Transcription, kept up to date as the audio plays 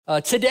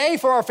Today,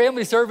 for our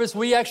family service,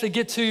 we actually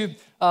get to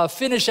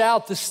finish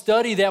out the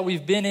study that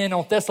we've been in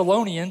on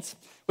Thessalonians.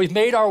 We've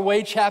made our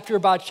way chapter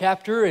by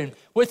chapter, and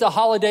with the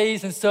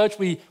holidays and such,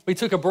 we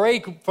took a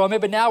break from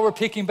it, but now we're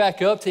picking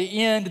back up to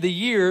end the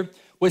year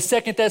with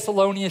 2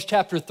 Thessalonians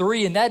chapter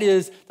 3, and that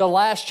is the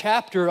last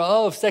chapter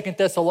of 2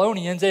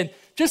 Thessalonians. And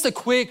just a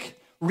quick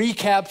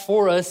recap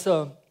for us.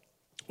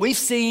 We've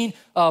seen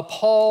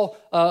Paul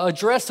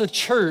address a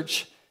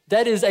church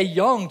that is a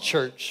young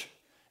church.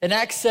 In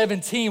Acts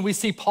 17, we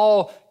see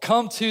Paul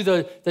come to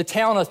the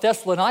town of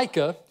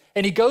Thessalonica,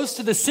 and he goes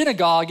to the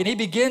synagogue, and he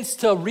begins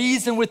to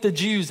reason with the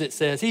Jews, it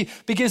says. He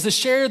begins to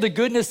share the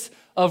goodness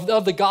of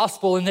the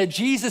gospel and that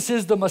Jesus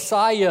is the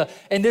Messiah,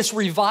 and this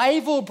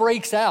revival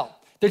breaks out.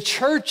 The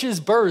church is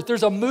birthed.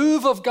 There's a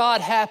move of God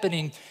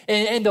happening,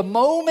 and the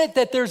moment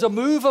that there's a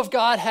move of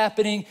God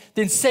happening,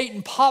 then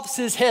Satan pops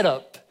his head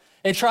up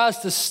and tries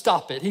to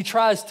stop it. He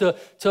tries to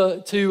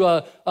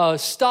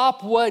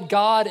stop what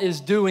God is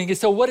doing. And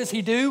so what does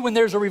he do? When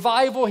there's a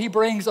revival, he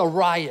brings a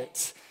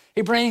riot.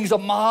 He brings a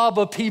mob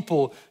of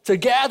people to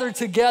gather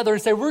together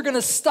and say, we're going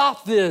to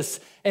stop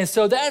this. And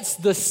so that's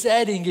the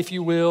setting, if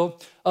you will,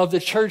 of the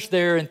church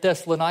there in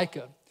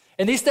Thessalonica.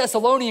 And these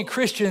Thessalonian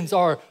Christians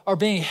are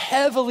being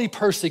heavily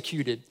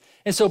persecuted.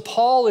 And so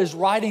Paul is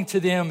writing to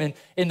them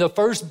in the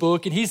first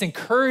book, and he's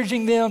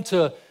encouraging them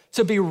to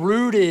be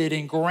rooted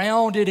and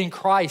grounded in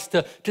Christ,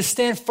 to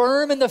stand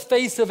firm in the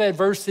face of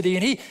adversity.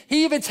 And he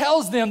even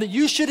tells them that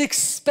you should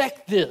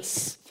expect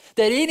this,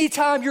 that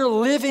anytime you're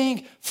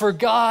living for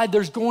God,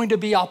 there's going to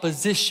be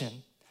opposition.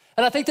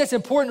 And I think that's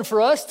important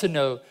for us to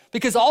know,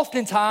 because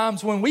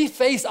oftentimes when we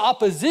face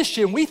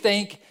opposition, we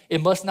think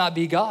it must not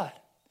be God,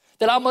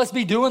 that I must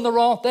be doing the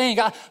wrong thing.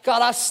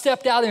 I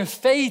stepped out in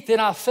faith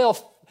and I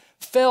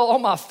fell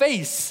on my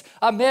face.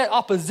 I met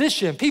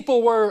opposition.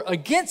 People were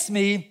against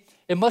me.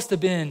 I must have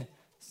been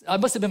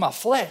my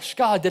flesh.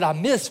 God, did I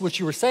miss what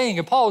you were saying?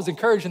 And Paul was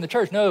encouraging the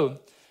church. No,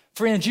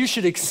 friends, you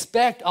should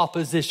expect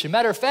opposition.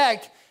 Matter of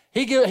fact,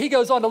 he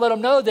goes on to let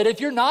them know that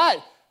if you're not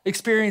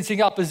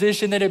experiencing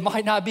opposition, then it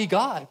might not be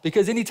God.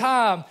 Because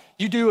anytime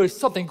you do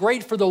something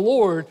great for the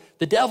Lord,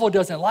 the devil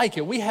doesn't like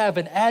it. We have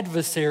an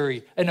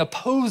adversary, an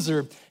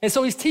opposer. And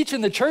so he's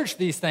teaching the church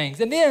these things.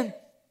 And then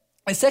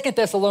in 2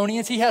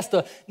 Thessalonians, he has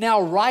to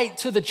now write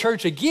to the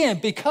church again,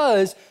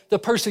 because the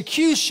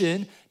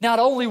persecution not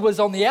only was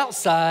on the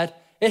outside,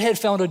 it had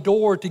found a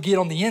door to get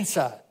on the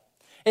inside.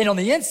 And on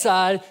the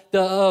inside,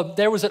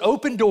 there was an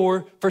open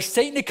door for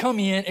Satan to come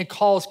in and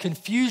cause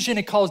confusion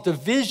and cause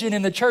division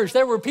in the church.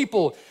 There were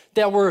people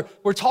that were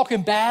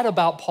talking bad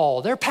about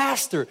Paul. Their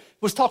pastor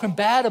was talking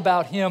bad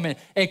about him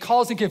and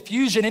causing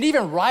confusion, and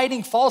even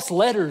writing false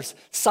letters,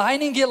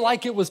 signing it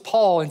like it was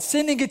Paul and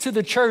sending it to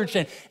the church.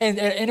 And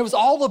it was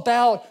all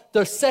about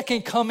the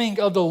second coming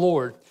of the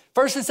Lord.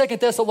 1 and 2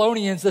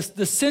 Thessalonians,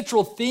 the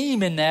central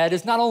theme in that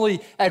is not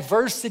only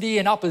adversity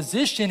and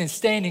opposition and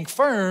standing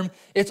firm,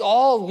 it's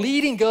all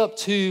leading up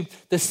to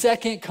the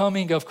second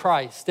coming of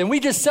Christ. And we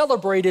just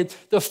celebrated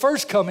the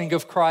first coming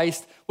of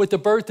Christ with the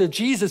birth of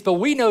Jesus, but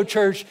we know,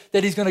 church,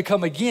 that he's going to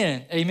come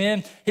again.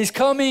 Amen. He's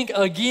coming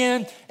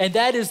again, and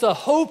that is the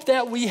hope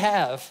that we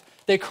have,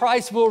 that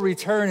Christ will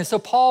return. And so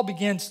Paul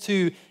begins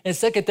to, in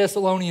 2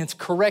 Thessalonians,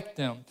 correct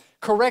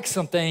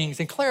some things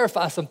and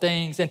clarify some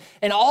things.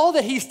 And all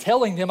that he's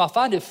telling them, I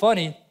find it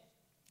funny.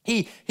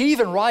 He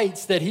even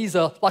writes that he's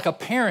like a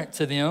parent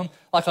to them,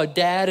 like a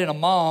dad and a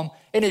mom.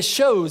 And it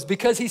shows,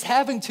 because he's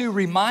having to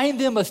remind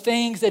them of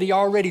things that he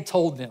already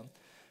told them.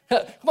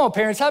 Come on,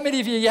 parents, how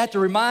many of you have to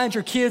remind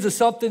your kids of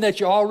something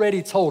that you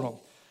already told them?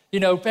 You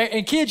know,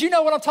 and kids, you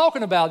know what I'm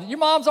talking about. Your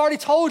mom's already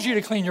told you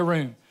to clean your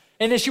room.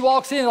 And then she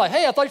walks in like,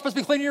 hey, I thought you were supposed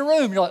to be cleaning your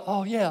room. You're like,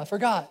 oh yeah, I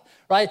forgot,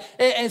 right?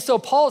 And so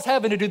Paul's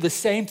having to do the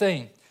same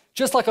thing.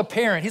 Just like a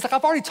parent. He's like,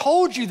 I've already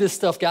told you this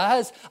stuff,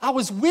 guys. I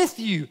was with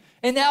you.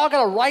 And now I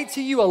got to write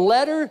to you a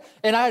letter,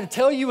 and I had to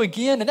tell you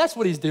again. And that's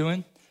what he's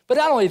doing. But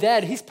not only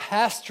that, he's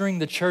pastoring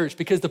the church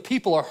because the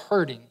people are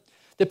hurting.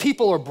 The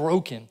people are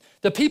broken.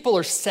 The people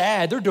are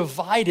sad. They're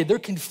divided. They're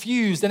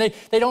confused. And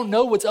they don't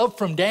know what's up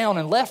from down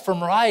and left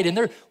from right. And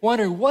they're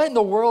wondering what in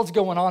the world's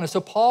going on. And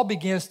so Paul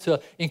begins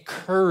to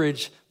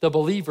encourage the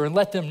believer and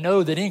let them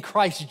know that in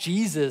Christ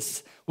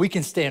Jesus, we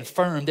can stand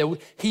firm,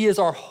 that he is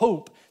our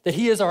hope, that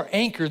he is our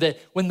anchor, that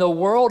when the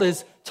world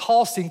is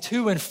tossing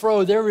to and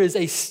fro, there is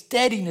a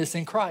steadiness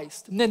in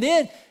Christ. And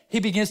then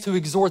he begins to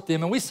exhort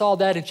them. And we saw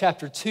that in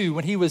chapter 2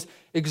 when he was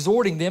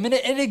exhorting them. And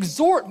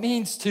exhort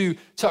means to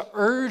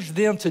urge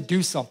them to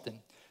do something.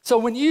 So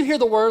when you hear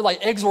the word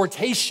like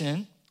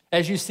exhortation,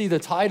 as you see the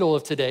title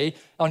of today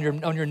on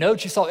your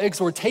notes, you saw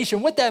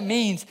exhortation. What that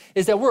means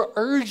is that we're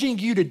urging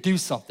you to do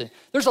something.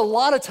 There's a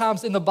lot of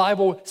times in the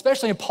Bible,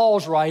 especially in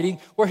Paul's writing,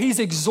 where he's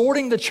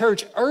exhorting the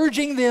church,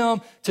 urging them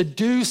to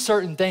do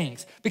certain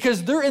things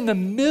because they're in the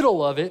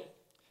middle of it.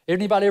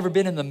 Anybody ever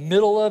been in the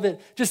middle of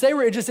it? They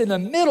were just in the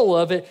middle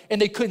of it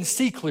and they couldn't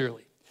see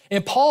clearly.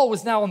 And Paul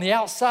was now on the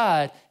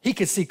outside. He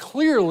could see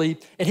clearly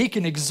and he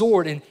can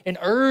exhort and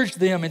urge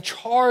them and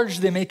charge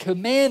them and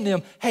command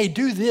them, hey,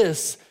 do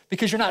this,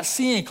 because you're not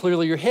seeing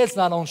clearly, your head's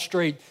not on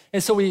straight.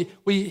 And so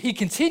he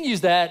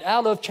continues that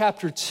out of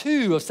chapter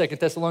 2 of 2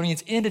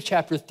 Thessalonians into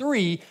chapter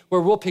 3, where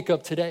we'll pick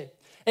up today.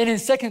 And in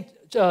 2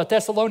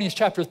 Thessalonians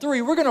chapter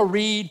 3, we're going to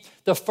read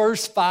the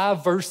first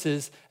 5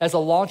 verses as a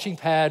launching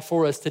pad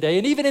for us today.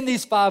 And even in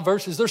these 5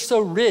 verses, they're so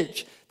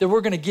rich that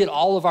we're going to get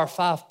all of our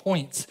 5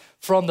 points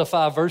from the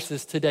 5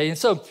 verses today. And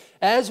so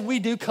as we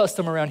do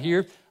custom around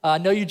here, I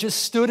know you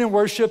just stood in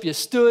worship. You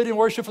stood in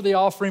worship for the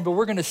offering, but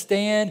we're going to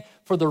stand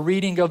for the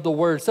reading of the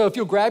word. So if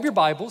you'll grab your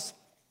Bibles,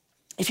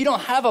 if you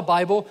don't have a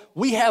Bible,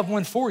 we have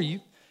one for you.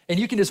 And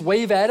you can just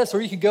wave at us,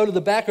 or you can go to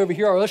the back over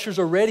here. Our ushers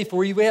are ready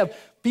for you. We have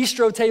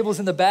bistro tables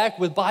in the back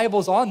with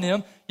Bibles on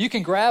them. You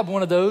can grab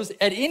one of those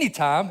at any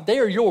time. They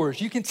are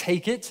yours. You can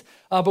take it.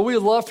 But we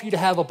would love for you to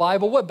have a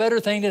Bible. What better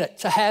thing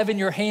to have in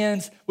your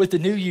hands with the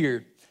new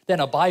year than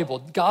a Bible,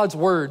 God's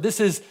word. This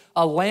is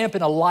a lamp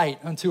and a light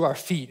unto our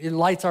feet. It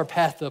lights our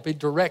path up. It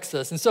directs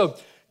us. And so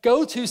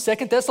go to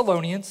 2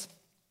 Thessalonians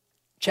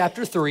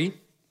chapter 3.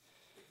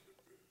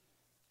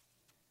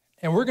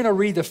 And we're going to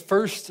read the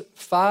first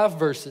 5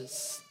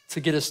 verses to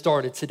get us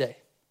started today.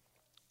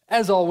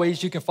 As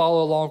always, you can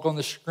follow along on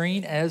the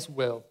screen as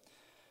well.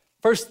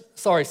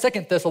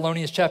 2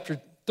 Thessalonians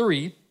chapter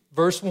 3,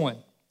 verse 1.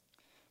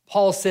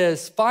 Paul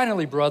says,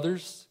 "Finally,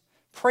 brothers,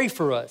 pray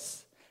for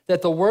us,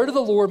 that the word of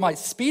the Lord might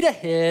speed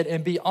ahead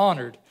and be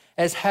honored,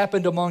 as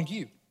happened among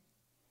you,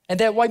 and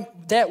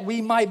that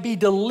we might be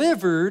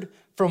delivered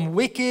from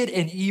wicked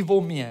and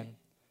evil men.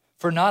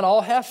 For not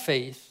all have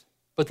faith,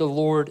 but the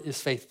Lord is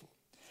faithful.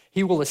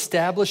 He will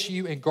establish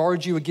you and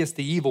guard you against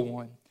the evil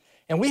one.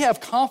 And we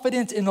have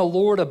confidence in the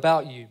Lord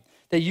about you,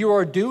 that you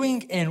are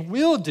doing and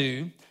will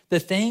do the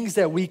things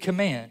that we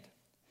command.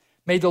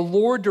 May the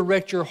Lord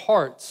direct your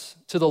hearts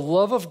to the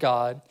love of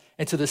God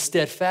and to the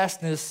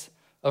steadfastness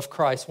of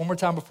Christ." One more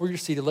time before you're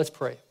seated, let's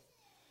pray.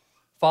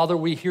 Father,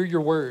 we hear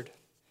your word.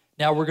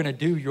 Now we're going to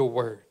do your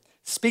word.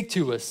 Speak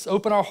to us.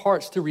 Open our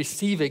hearts to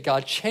receive it.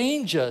 God,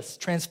 change us,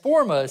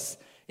 transform us.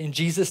 In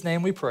Jesus'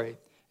 name we pray.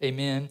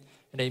 Amen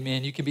and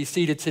amen. You can be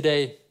seated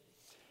today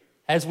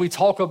as we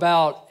talk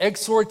about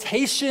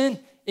exhortation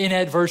in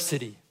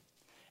adversity.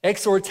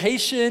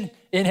 Exhortation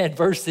in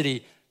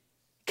adversity.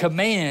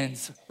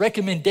 Commands,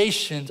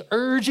 recommendations,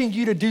 urging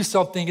you to do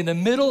something in the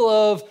middle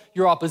of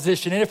your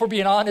opposition. And if we're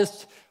being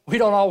honest, we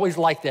don't always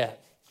like that,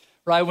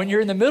 right? When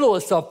you're in the middle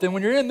of something,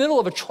 when you're in the middle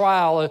of a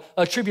trial,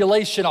 a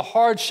tribulation, a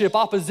hardship,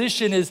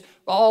 opposition is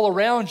all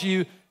around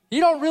you, you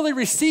don't really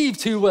receive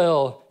too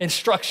well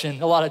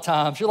instruction a lot of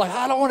times. You're like,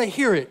 I don't want to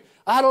hear it.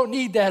 I don't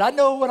need that. I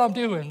know what I'm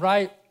doing,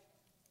 right?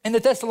 And the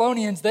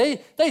Thessalonians, they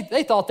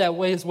thought that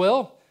way as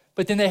well.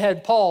 But then they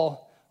had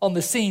Paul on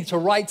the scene to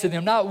write to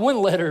them, not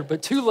 1 letter,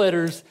 but 2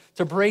 letters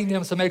to bring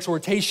them some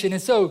exhortation.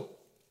 And so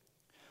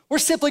we're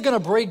simply going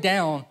to break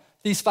down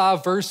these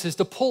 5 verses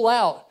to pull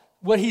out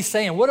what he's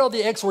saying. What are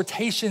the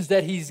exhortations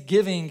that he's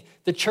giving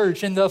the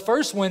church? And the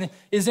first one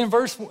is in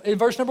verse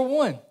number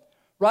 1.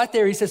 Right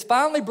there, he says,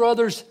 "Finally,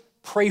 brothers,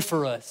 pray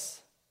for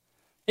us."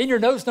 In your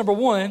notes, number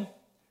 1,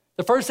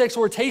 the first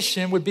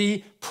exhortation would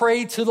be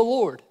pray to the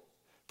Lord.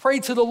 Pray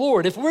to the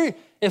Lord.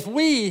 If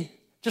we,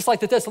 just like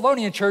the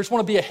Thessalonian church,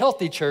 want to be a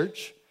healthy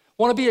church,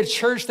 want to be a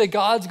church that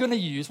God's going to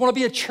use, want to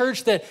be a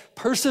church that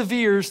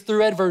perseveres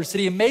through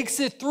adversity and makes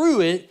it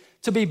through it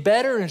to be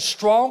better and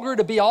stronger,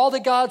 to be all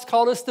that God's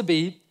called us to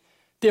be,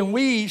 then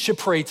we should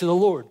pray to the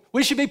Lord.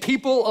 We should be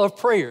people of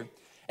prayer.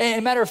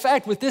 And matter of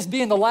fact, with this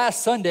being the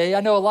last Sunday,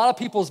 I know a lot of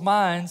people's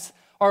minds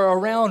are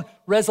around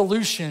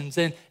resolutions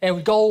and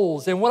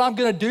goals and what I'm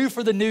going to do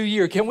for the new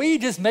year. Can we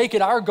just make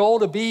it our goal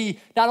to be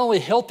not only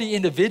healthy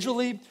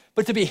individually,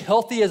 but to be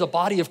healthy as a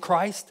body of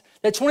Christ?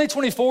 That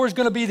 2024 is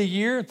going to be the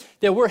year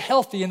that we're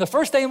healthy. And the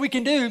first thing we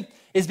can do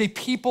is be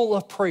people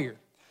of prayer,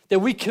 that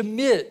we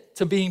commit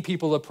to being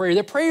people of prayer.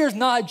 That prayer is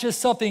not just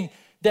something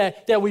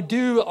that we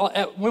do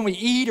when we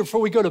eat or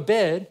before we go to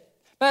bed.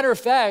 Matter of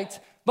fact,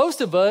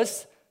 most of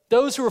us,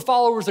 those who are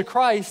followers of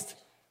Christ,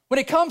 when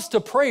it comes to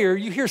prayer,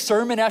 you hear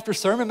sermon after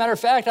sermon. Matter of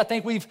fact, I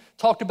think we've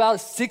talked about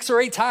 6 or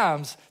 8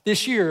 times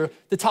this year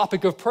the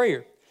topic of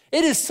prayer.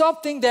 It is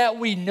something that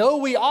we know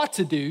we ought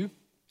to do,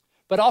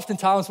 but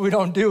oftentimes we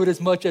don't do it as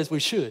much as we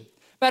should.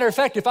 Matter of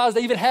fact, if I was to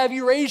even have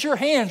you raise your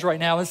hands right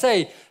now and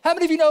say, how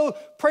many of you know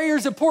prayer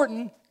is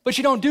important, but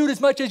you don't do it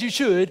as much as you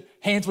should,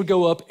 hands would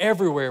go up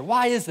everywhere.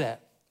 Why is that?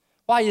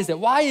 Why is that?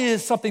 Why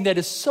is something that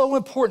is so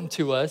important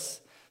to us,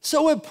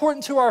 so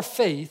important to our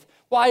faith,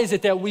 why is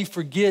it that we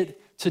forget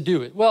to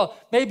do it? Well,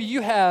 maybe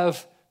you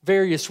have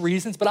various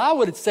reasons, but I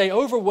would say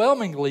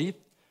overwhelmingly,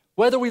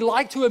 whether we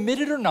like to admit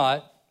it or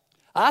not,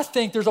 I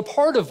think there's a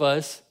part of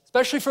us,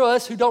 especially for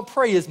us who don't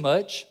pray as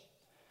much,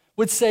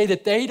 would say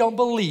that they don't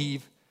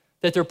believe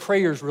that their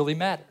prayers really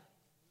matter.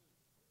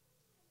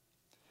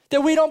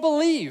 That we don't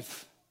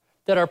believe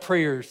that our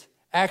prayers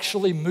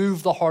actually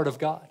move the heart of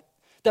God,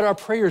 that our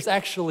prayers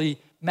actually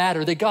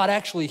matter, that God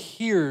actually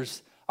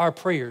hears our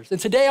prayers. And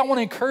today I want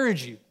to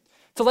encourage you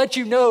to let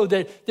you know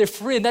that,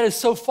 friend, that is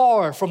so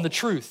far from the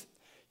truth.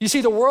 You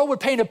see, the world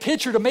would paint a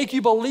picture to make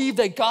you believe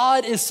that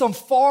God is some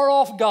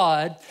far-off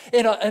God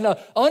in an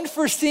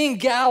unforeseen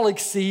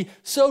galaxy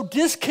so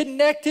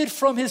disconnected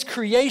from his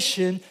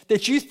creation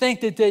that you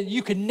think that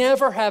you could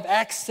never have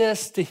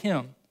access to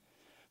him.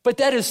 But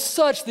that is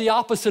such the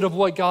opposite of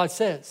what God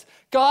says.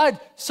 God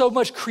so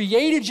much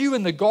created you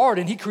in the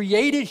garden. He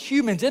created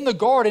humans in the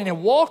garden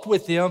and walked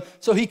with them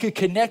so he could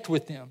connect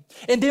with them.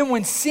 And then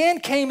when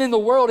sin came in the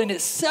world and it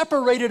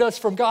separated us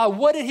from God,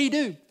 what did he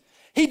do?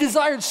 He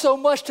desired so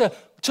much to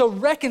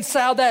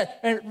reconcile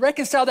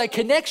that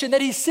connection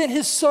that he sent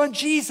his son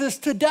Jesus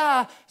to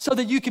die so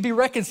that you could be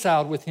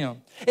reconciled with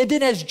him. And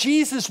then as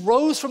Jesus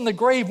rose from the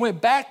grave,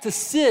 went back to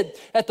sit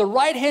at the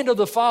right hand of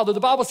the Father, the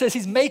Bible says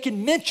he's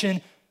making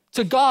mention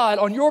to God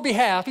on your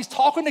behalf. He's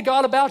talking to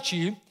God about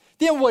you.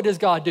 Then what does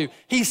God do?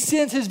 He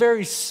sends his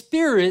very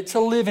spirit to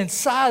live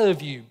inside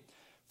of you.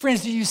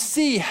 Friends, do you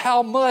see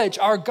how much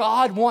our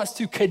God wants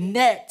to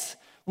connect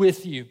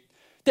with you?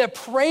 That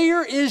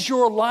prayer is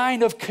your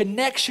line of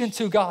connection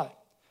to God.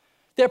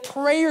 That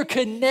prayer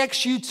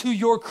connects you to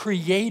your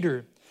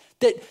Creator.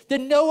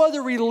 That no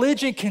other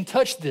religion can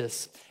touch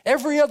this.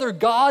 Every other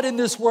God in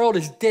this world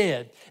is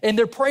dead. And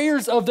the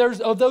prayers of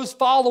those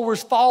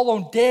followers fall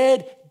on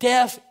dead,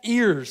 deaf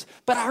ears.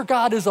 But our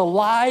God is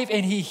alive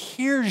and he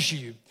hears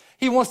you.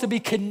 He wants to be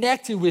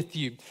connected with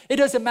you. It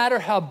doesn't matter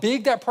how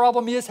big that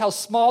problem is, how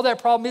small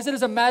that problem is. It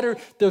doesn't matter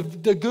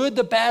the good,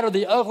 the bad, or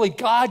the ugly.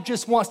 God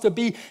just wants to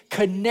be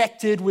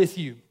connected with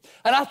you.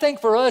 And I think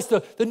for us,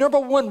 the number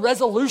one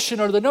resolution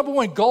or the number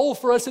one goal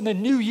for us in the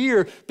new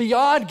year,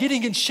 beyond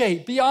getting in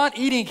shape, beyond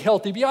eating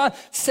healthy, beyond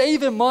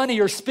saving money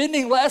or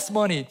spending less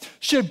money,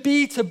 should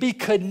be to be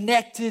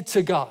connected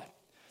to God.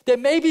 That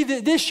maybe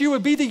this year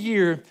would be the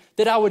year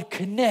that I would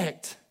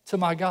connect to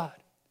my God.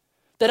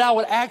 That I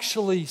would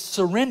actually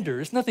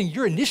surrender. It's nothing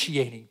you're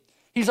initiating.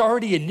 He's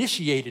already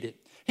initiated it.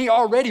 He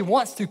already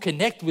wants to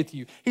connect with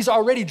you. He's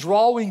already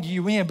drawing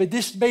you in. But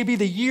this may be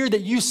the year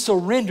that you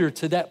surrender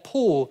to that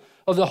pull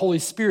of the Holy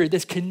Spirit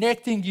that's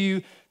connecting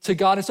you to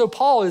God. And so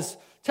Paul is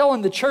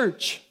telling the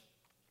church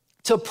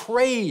to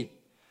pray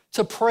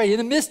in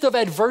the midst of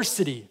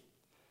adversity,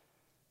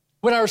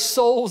 when our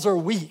souls are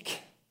weak,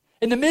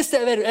 in the midst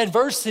of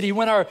adversity,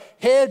 when our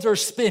heads are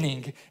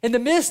spinning, in the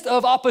midst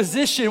of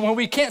opposition, when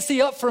we can't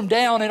see up from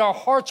down and our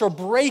hearts are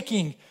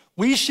breaking,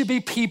 we should be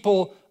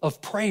people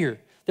of prayer,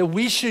 that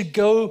we should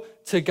go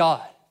to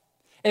God.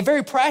 And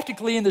very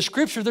practically in the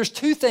scripture, there's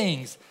two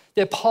things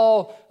that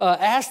Paul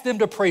asked them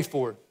to pray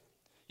for.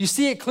 You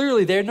see it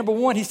clearly there. Number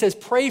one, he says,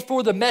 pray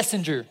for the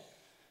messenger.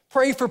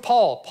 Pray for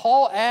Paul.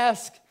 Paul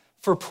asked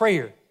for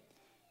prayer.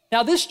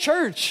 Now this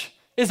church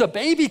is a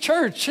baby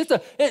church.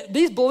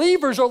 These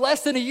believers are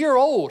less than a year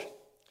old.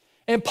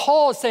 And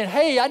Paul is saying,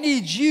 hey, I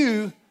need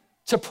you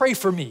to pray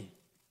for me.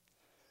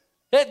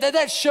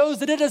 That shows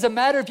that it doesn't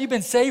matter if you've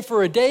been saved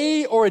for a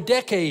day or a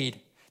decade,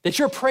 that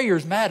your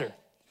prayers matter.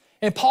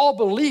 And Paul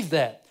believed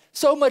that,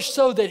 so much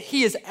so that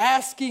he is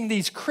asking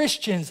these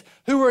Christians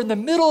who are in the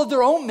middle of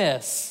their own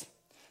mess,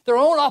 their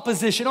own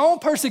opposition, own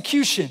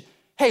persecution,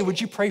 hey,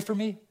 would you pray for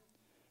me?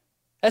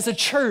 As a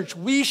church,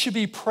 we should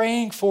be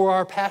praying for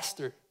our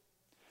pastor.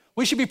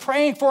 We should be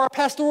praying for our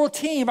pastoral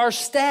team, our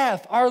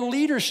staff, our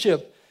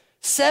leadership.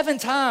 7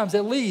 times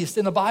at least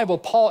in the Bible,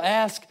 Paul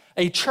asked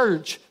a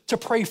church to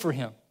pray for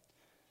him.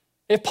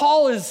 If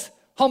Paul is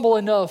humble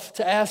enough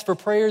to ask for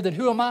prayer, then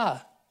who am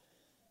I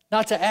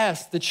not to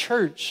ask the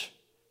church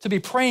to be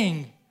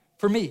praying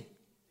for me,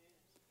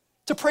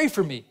 to pray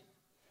for me?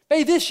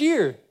 May this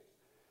year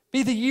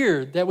be the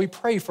year that we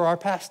pray for our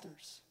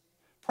pastors,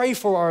 pray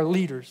for our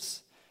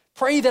leaders,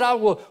 pray that I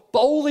will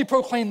boldly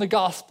proclaim the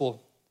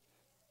gospel,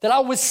 that I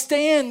would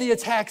withstand the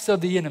attacks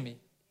of the enemy.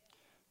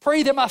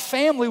 Pray that my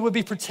family would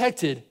be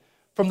protected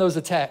from those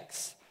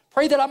attacks.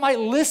 Pray that I might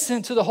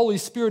listen to the Holy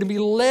Spirit and be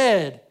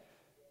led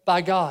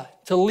by God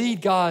to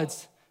lead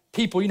God's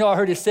people. You know, I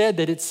heard it said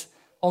that it's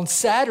on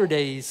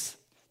Saturdays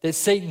that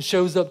Satan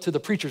shows up to the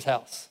preacher's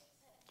house.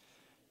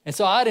 And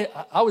so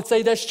I would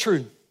say that's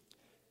true.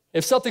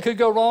 If something could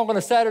go wrong on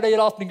a Saturday, it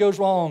often goes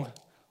wrong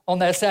on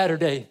that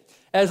Saturday.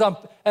 As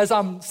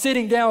I'm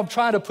sitting down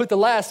trying to put the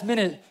last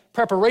minute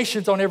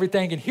preparations on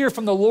everything and hear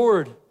from the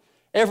Lord,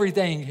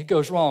 everything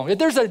goes wrong. If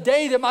there's a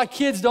day that my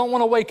kids don't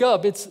want to wake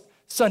up, it's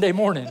Sunday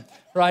morning,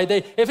 right?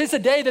 If it's a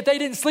day that they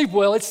didn't sleep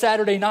well, it's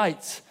Saturday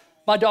nights.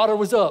 My daughter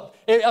was up.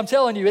 I'm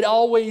telling you, it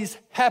always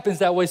happens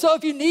that way. So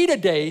if you need a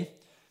day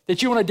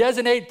that you want to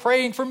designate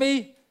praying for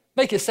me,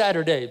 make it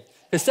Saturday.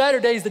 Because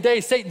Saturday is the day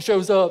Satan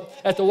shows up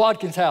at the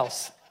Watkins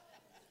house.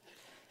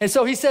 And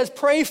so he says,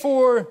 pray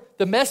for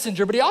the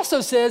messenger, but he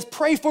also says,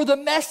 pray for the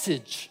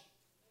message.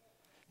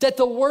 That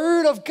the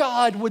word of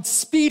God would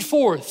speed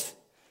forth,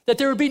 that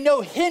there would be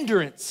no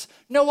hindrance,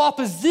 no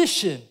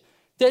opposition,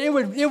 that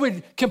it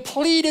would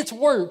complete its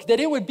work, that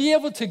it would be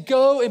able to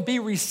go and be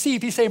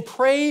received. He's saying,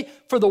 pray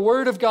for the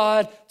word of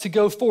God to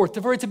go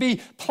forth, for it to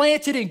be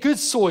planted in good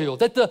soil,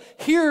 that the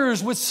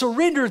hearers would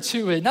surrender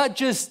to it, not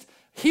just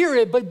hear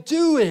it, but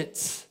do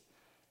it.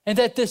 And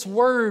that this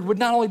word would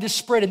not only just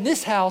spread in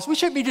this house, we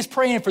shouldn't be just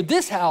praying for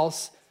this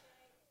house,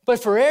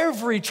 but for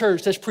every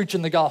church that's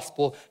preaching the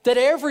gospel, that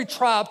every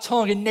tribe,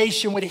 tongue, and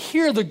nation would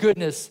hear the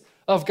goodness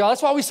of God.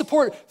 That's why we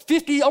support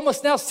 50,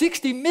 almost now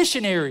 60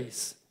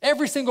 missionaries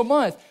every single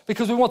month,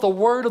 because we want the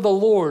word of the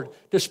Lord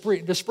to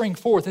spring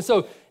forth. And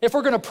so if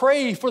we're going to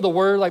pray for the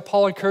word, like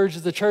Paul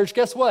encourages the church,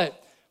 guess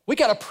what? We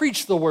got to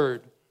preach the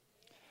word.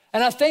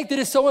 And I think that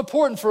it's so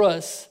important for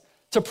us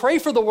to pray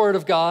for the word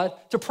of God,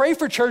 to pray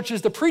for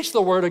churches to preach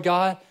the word of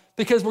God,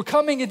 because we're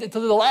coming into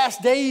the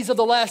last days of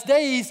the last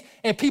days,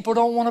 and people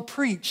don't want to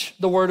preach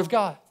the word of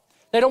God.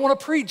 They don't want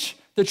to preach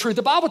the truth.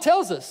 The Bible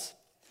tells us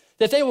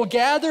that they will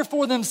gather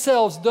for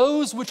themselves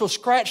those which will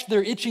scratch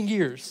their itching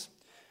ears.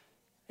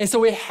 And so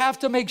we have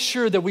to make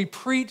sure that we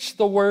preach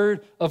the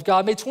word of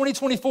God. May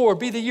 2024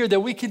 be the year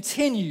that we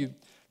continue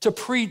to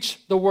preach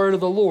the word of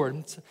the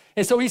Lord.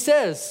 And so he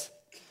says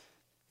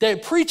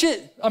that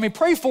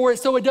pray for it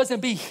so it doesn't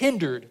be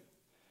hindered.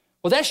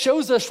 Well, that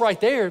shows us right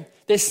there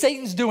that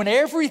Satan's doing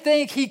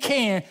everything he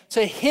can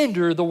to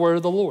hinder the word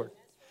of the Lord.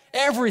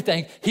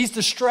 Everything. He's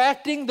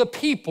distracting the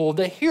people,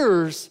 the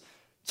hearers,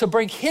 to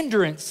bring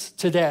hindrance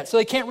to that, so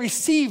they can't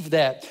receive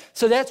that.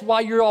 So that's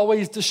why you're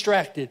always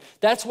distracted.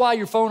 That's why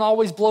your phone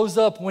always blows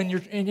up when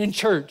you're in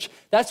church.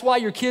 That's why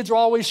your kids are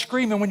always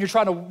screaming when you're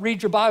trying to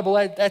read your Bible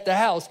at the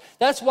house.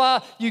 That's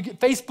why you get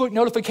Facebook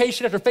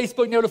notification after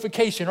Facebook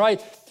notification,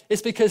 right?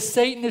 It's because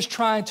Satan is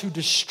trying to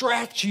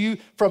distract you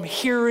from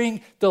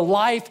hearing the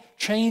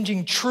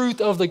life-changing truth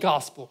of the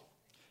gospel.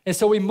 And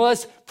so we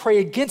must pray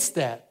against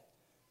that.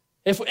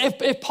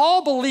 If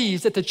Paul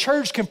believes that the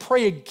church can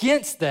pray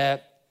against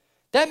that,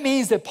 that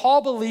means that Paul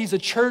believes the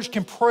church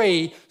can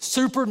pray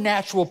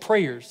supernatural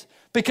prayers,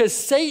 because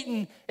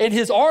Satan and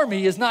his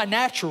army is not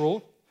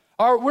natural.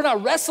 We're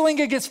not wrestling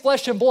against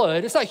flesh and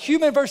blood. It's not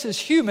human versus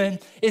human.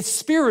 It's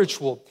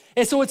spiritual.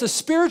 And so it's a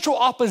spiritual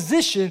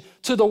opposition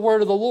to the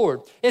word of the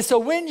Lord. And so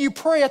when you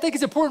pray, I think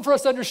it's important for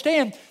us to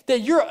understand that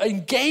you're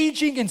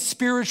engaging in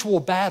spiritual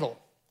battle,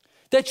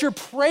 that your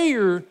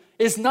prayer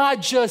is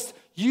not just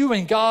you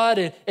and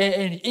God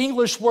and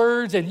English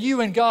words and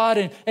you and God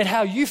and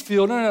how you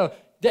feel. No.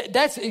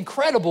 That's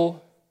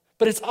incredible,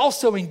 but it's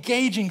also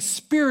engaging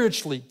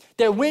spiritually.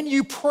 That when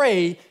you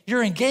pray,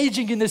 you're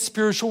engaging in this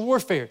spiritual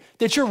warfare,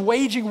 that you're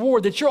waging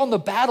war, that you're on the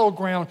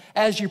battleground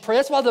as you pray.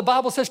 That's why the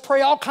Bible says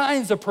pray all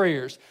kinds of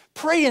prayers.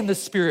 Pray in the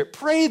Spirit,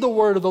 pray the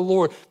word of the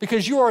Lord,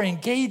 because you are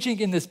engaging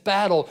in this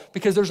battle,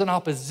 because there's an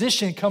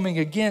opposition coming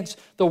against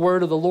the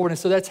word of the Lord. And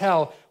so that's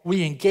how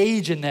we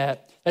engage in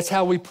that. That's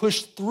how we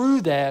push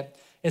through that.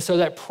 And so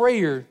that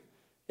prayer,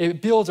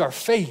 it builds our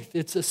faith.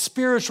 It's a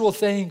spiritual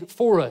thing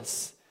for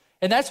us.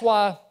 And that's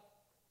why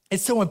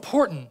it's so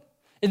important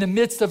in the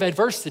midst of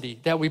adversity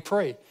that we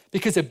pray,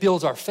 because it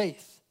builds our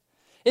faith.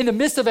 In the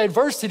midst of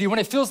adversity, when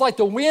it feels like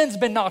the wind's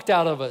been knocked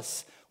out of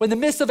us, when in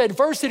the midst of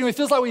adversity, when it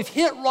feels like we've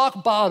hit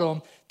rock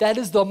bottom, that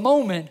is the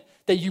moment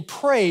that you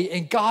pray,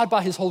 and God,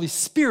 by his Holy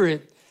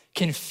Spirit,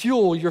 can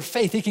fuel your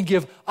faith. He can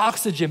give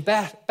oxygen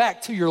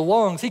back to your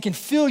lungs. He can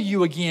fill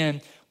you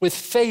again with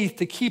faith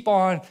to keep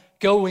on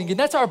going. And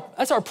that's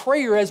our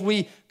prayer as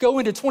we go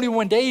into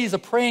 21 days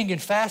of praying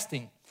and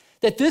fasting,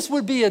 that this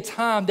would be a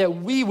time that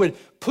we would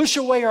push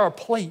away our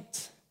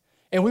plates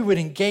and we would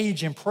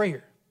engage in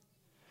prayer.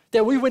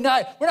 That we're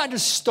not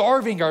just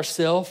starving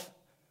ourselves,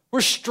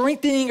 we're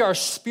strengthening our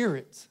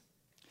spirits.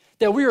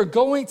 That we are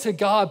going to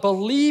God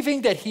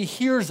believing that he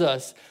hears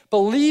us,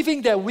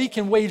 believing that we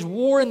can wage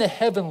war in the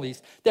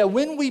heavenlies, that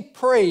when we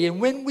pray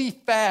and when we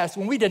fast,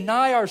 when we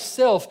deny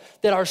ourselves,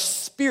 that our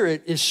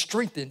spirit is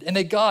strengthened and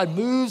that God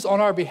moves on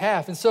our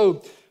behalf. And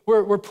so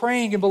we're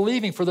praying and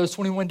believing for those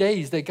 21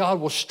 days that God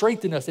will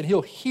strengthen us and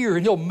he'll hear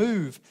and he'll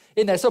move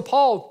in that. So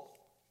Paul,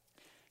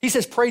 he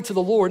says, pray to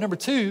the Lord. Number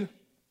 2,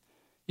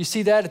 you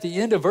see that at the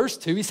end of verse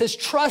 2, he says,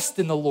 trust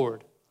in the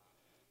Lord.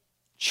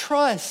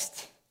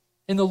 Trust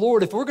in the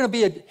Lord. If we're going to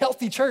be a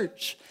healthy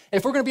church,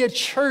 if we're going to be a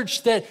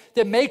church that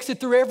makes it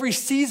through every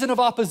season of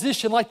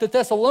opposition like the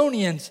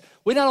Thessalonians,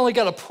 we not only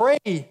got to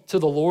pray to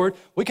the Lord,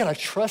 we got to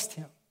trust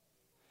him.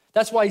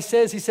 That's why he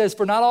says,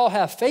 for not all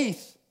have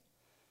faith,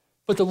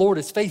 but the Lord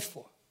is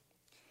faithful.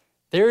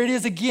 There it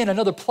is again,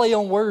 another play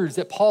on words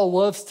that Paul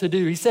loves to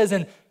do. He says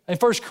in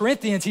 1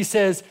 Corinthians, he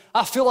says,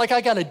 I feel like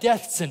I got a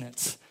death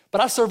sentence,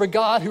 but I serve a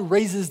God who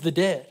raises the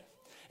dead.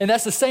 And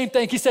that's the same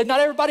thing. He said, not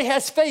everybody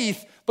has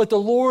faith, but the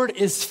Lord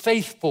is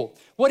faithful.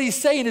 What he's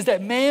saying is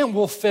that man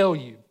will fail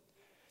you,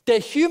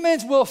 that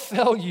humans will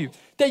fail you,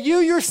 that you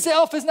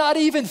yourself is not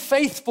even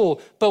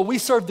faithful, but we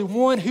serve the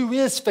one who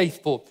is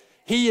faithful.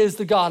 He is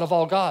the God of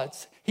all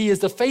gods. He is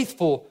the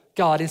faithful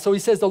God. And so he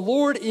says the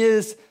Lord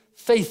is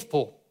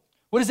faithful.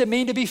 What does it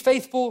mean to be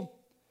faithful?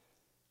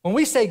 When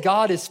we say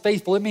God is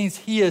faithful, it means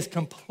he is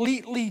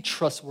completely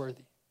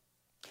trustworthy,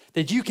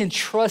 that you can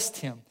trust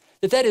him,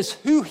 that is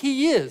who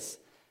he is.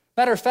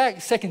 Matter of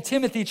fact, 2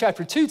 Timothy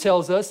chapter 2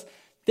 tells us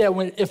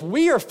that if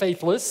we are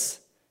faithless,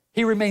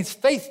 he remains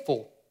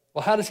faithful.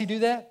 Well, how does he do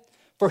that?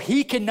 For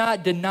he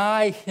cannot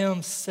deny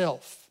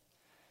himself.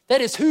 That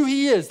is who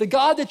he is. The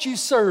God that you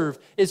serve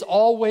is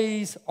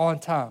always on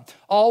time,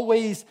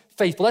 always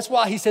faithful. That's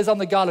why he says, I'm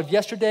the God of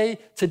yesterday,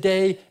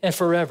 today, and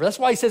forever. That's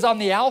why he says, I'm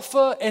the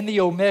Alpha and the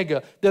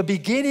Omega, the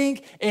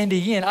beginning and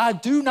the end. I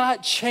do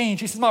not change.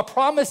 He says, my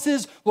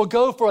promises will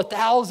go for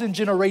 1,000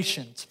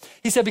 generations.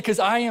 He said, because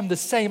I am the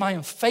same, I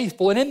am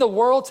faithful. And in the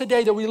world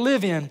today that we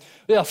live in,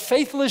 a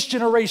faithless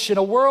generation,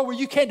 a world where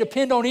you can't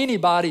depend on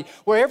anybody,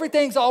 where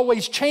everything's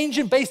always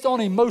changing based on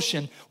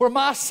emotion, where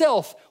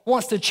myself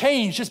wants to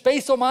change just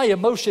based on my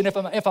emotion, if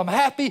I'm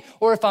happy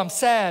or if I'm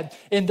sad.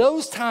 In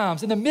those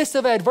times, in the midst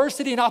of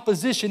adversity and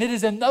opposition, it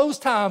is in those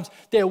times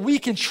that we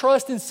can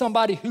trust in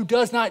somebody who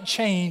does not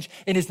change,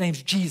 and his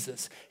name's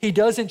Jesus. He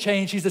doesn't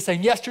change. He's the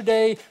same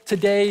yesterday,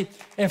 today,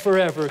 and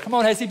forever. Come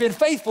on, has he been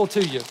faithful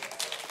to you?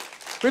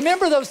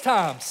 Remember those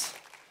times.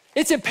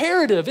 It's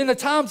imperative in the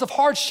times of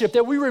hardship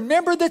that we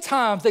remember the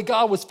times that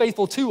God was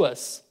faithful to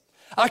us.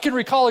 I can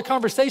recall a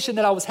conversation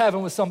that I was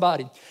having with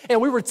somebody, and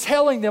we were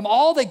telling them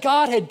all that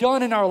God had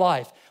done in our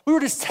life. We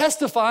were just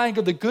testifying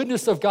of the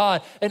goodness of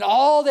God and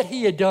all that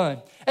he had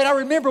done. And I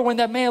remember when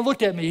that man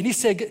looked at me and he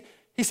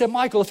said,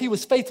 Michael, if he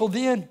was faithful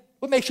then,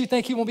 what makes you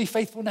think he won't be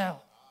faithful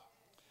now?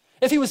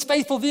 If he was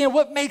faithful then,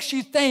 what makes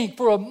you think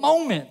for a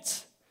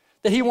moment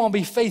that he won't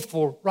be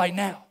faithful right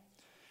now?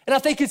 And I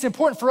think it's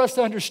important for us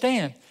to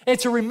understand and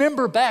to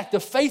remember back the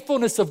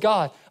faithfulness of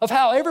God, of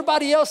how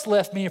everybody else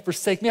left me and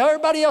forsake me, how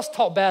everybody else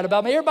talked bad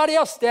about me, everybody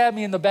else stabbed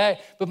me in the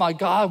back, but my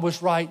God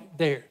was right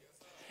there.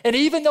 And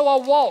even though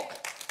I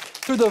walk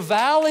through the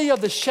valley of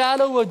the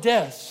shadow of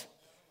death,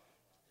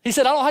 he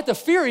said, I don't have to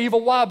fear evil.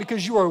 Why?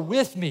 Because you are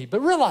with me.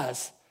 But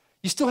realize,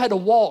 you still had to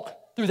walk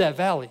through that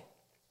valley.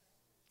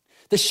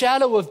 The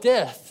shadow of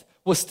death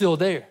was still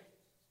there,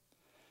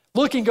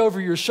 looking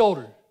over your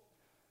shoulder,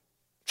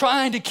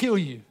 trying to kill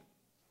you.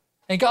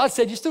 And God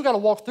said, you still got to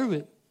walk through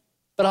it,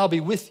 but I'll be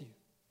with you.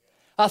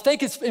 I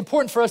think it's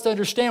important for us to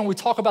understand when we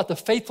talk about the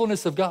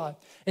faithfulness of God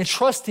and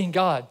trusting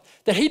God,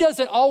 that he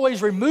doesn't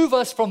always remove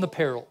us from the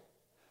peril,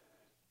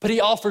 but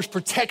he offers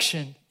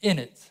protection in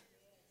it.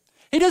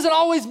 He doesn't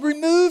always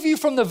remove you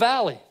from the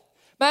valley.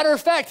 Matter of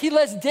fact, he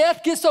lets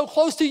death get so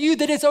close to you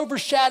that it's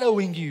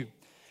overshadowing you.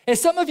 And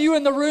some of you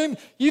in the room,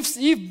 you've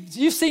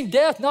seen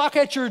death knock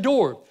at your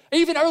door.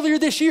 Even earlier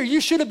this year,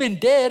 you should have been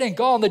dead and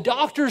gone. The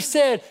doctors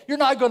said, you're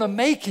not going to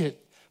make it.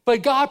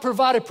 But God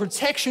provided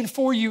protection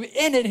for you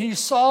in it, and he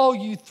saw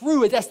you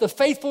through it. That's the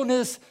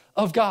faithfulness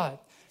of God.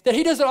 That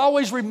he doesn't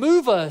always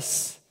remove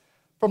us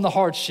from the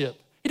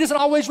hardship. He doesn't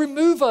always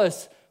remove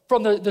us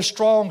from the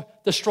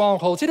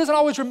strongholds. He doesn't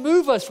always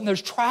remove us from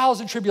those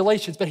trials and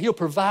tribulations, but he'll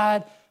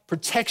provide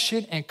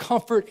protection and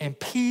comfort and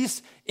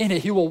peace in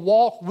it. He will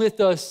walk with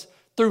us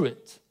through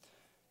it.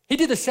 He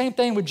did the same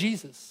thing with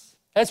Jesus.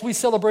 As we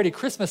celebrated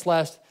Christmas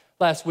last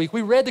week,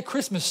 we read the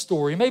Christmas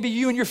story. Maybe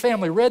you and your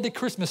family read the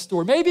Christmas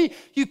story. Maybe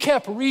you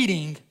kept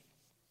reading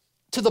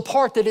to the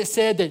part that it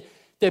said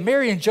that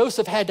Mary and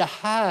Joseph had to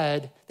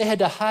hide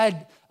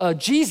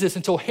Jesus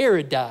until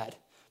Herod died,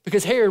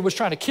 because Herod was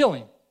trying to kill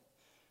him,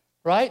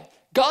 right?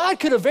 God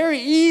could have very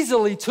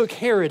easily took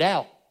Herod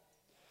out.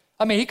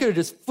 I mean, he could have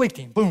just flicked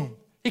him, boom.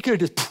 He could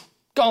have just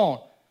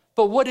gone.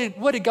 But what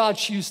did God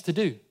choose to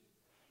do?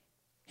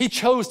 He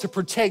chose to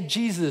protect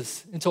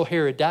Jesus until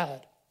Herod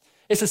died.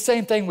 It's the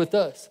same thing with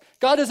us.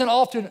 God doesn't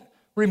often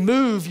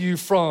remove you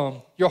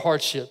from your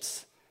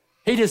hardships.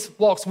 He just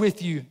walks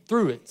with you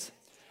through it.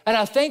 And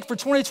I think for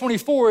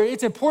 2024,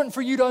 it's important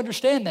for you to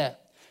understand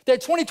that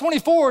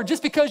 2024,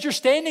 just because you're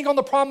standing on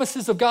the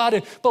promises of God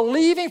and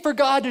believing for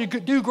God to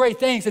do great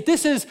things, that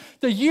this is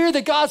the year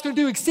that God's going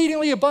to do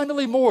exceedingly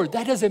abundantly more,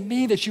 that doesn't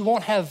mean that you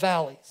won't have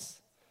valleys,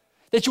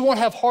 that you won't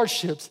have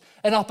hardships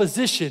and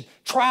opposition,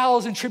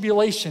 trials and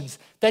tribulations.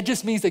 That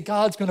just means that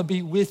God's going to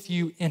be with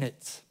you in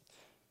it.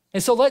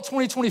 And so let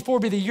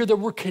 2024 be the year that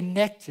we're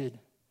connected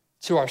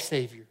to our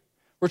Savior.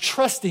 We're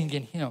trusting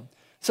in him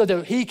so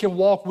that he can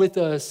walk with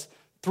us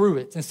through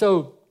it. And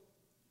so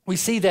we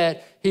see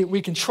that we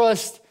can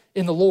trust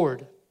in the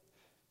Lord.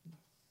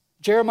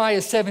 Jeremiah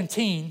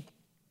 17,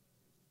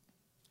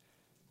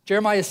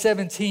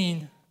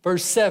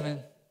 verse 7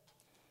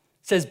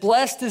 says,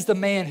 blessed is the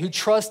man who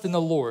trusts in the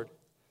Lord,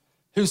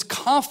 whose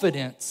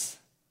confidence,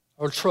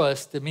 or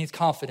trust, it means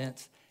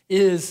confidence,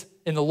 is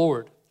in the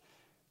Lord.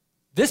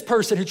 This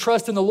person who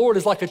trusts in the Lord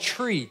is like a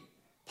tree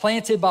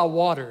planted by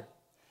water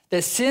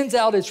that sends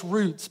out its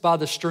roots by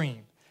the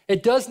stream.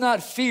 It does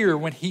not fear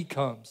when heat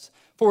comes,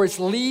 for its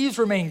leaves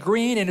remain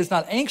green, and is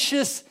not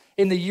anxious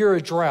in the year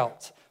of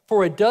drought,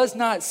 for it does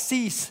not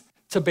cease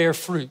to bear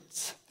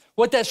fruits.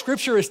 What that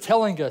scripture is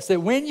telling us,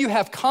 that when you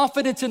have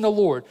confidence in the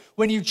Lord,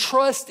 when you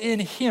trust in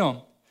him,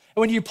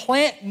 and when you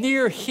plant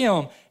near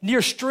him,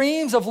 near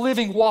streams of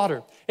living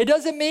water, it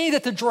doesn't mean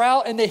that the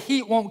drought and the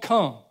heat won't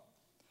come.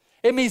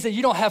 It means that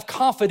you don't have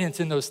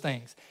confidence in those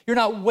things. You're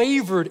not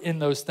wavered in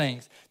those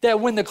things. That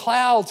when the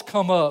clouds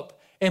come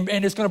up and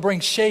it's going to bring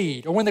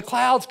shade, or when the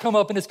clouds come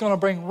up and it's going to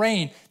bring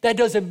rain, that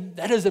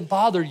doesn't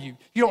bother you.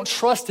 You don't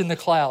trust in the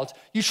clouds.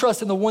 You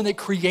trust in the one that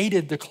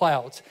created the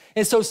clouds.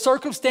 And so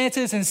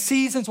circumstances and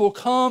seasons will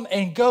come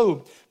and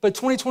go. But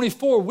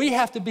 2024, we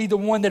have to be the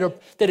one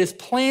that is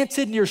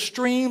planted near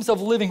streams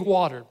of living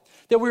water,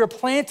 that we are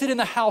planted in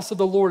the house of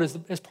the Lord,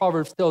 as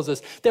Proverbs tells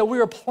us, that we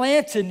are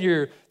planted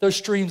near those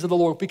streams of the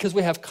Lord because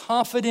we have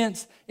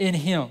confidence in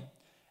him.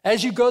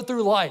 As you go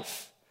through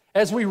life,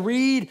 as we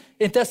read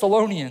in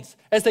Thessalonians,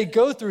 as they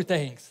go through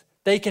things,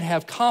 they can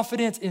have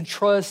confidence and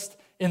trust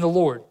in the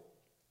Lord.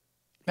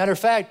 Matter of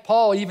fact,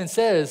 Paul even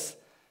says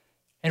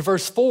in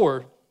verse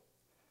 4,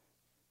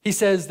 he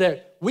says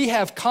that we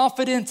have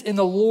confidence in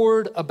the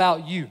Lord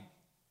about you.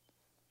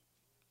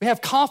 We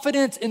have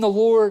confidence in the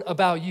Lord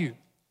about you.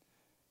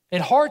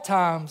 In hard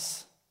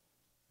times,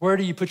 where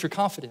do you put your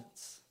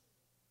confidence?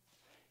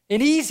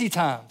 In easy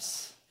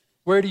times,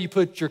 where do you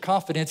put your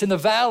confidence? In the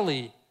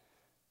valley,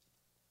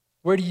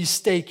 where do you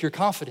stake your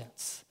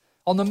confidence?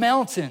 On the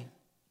mountain,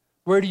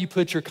 where do you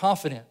put your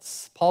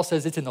confidence? Paul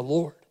says it's in the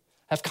Lord.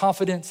 Have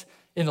confidence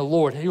in the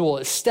Lord. He will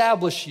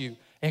establish you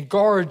and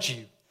guard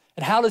you.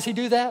 And how does he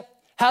do that?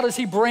 How does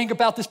he bring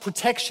about this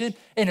protection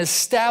and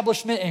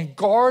establishment and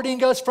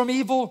guarding us from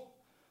evil?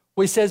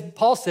 Well,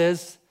 Paul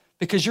says,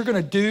 because you're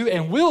going to do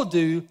and will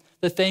do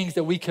the things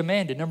that we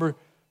commanded. Number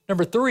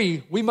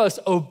 3, we must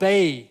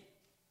obey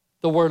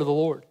the word of the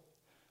Lord.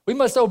 We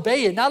must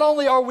obey it. Not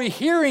only are we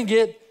hearing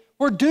it,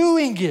 we're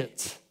doing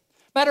it.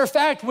 Matter of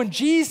fact, when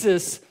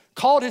Jesus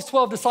called his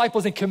 12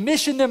 disciples and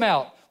commissioned them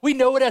out, we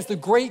know it as the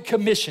Great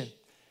Commission.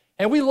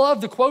 And we love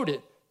to quote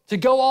it, to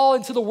go all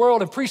into the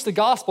world and preach the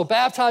gospel,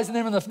 baptizing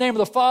them in the name of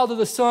the Father,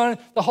 the Son,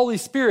 the Holy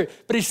Spirit.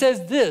 But he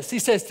says this, he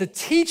says to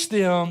teach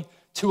them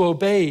to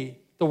obey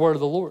the word of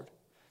the Lord,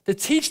 to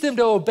teach them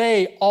to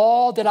obey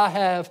all that I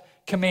have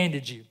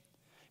commanded you.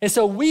 And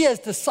so we as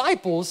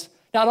disciples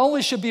not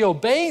only should be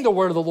obeying the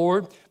word of the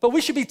Lord, but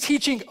we should be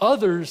teaching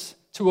others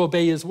to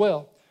obey as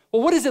well.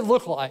 Well, what does it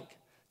look like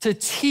to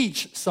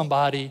teach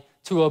somebody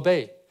to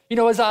obey? You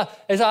know, as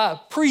I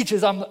preach,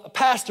 as I'm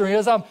pastoring,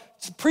 as I'm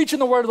preaching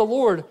the word of the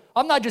Lord,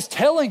 I'm not just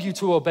telling you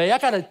to obey. I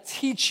got to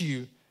teach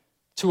you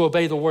to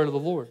obey the word of the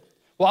Lord.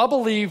 Well, I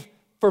believe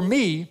for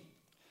me,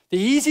 the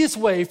easiest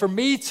way for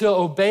me to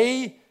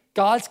obey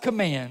God's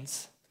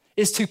commands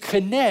is to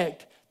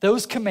connect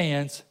those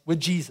commands with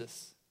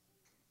Jesus.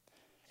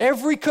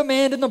 Every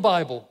command in the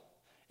Bible,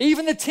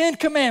 even the 10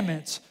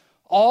 commandments,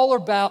 all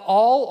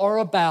are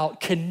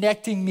about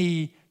connecting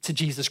me to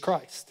Jesus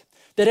Christ.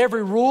 That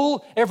every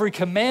rule, every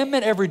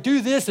commandment, every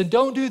do this and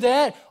don't do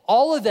that,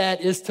 all of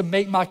that is to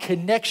make my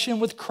connection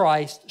with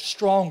Christ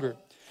stronger.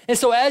 And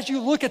so as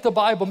you look at the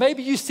Bible,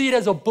 maybe you see it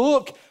as a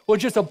book with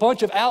just a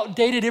bunch of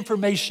outdated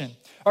information.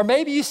 Or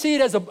maybe you see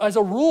it as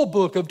a rule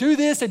book of do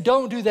this and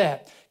don't do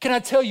that. Can I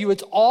tell you,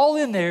 it's all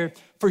in there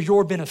for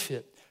your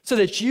benefit, so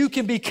that you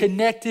can be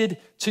connected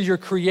to your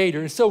Creator.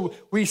 And so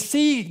we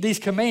see these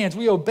commands,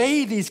 we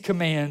obey these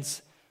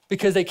commands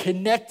because they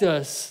connect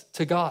us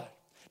to God.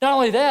 Not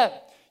only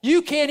that,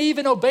 you can't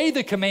even obey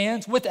the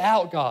commands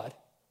without God.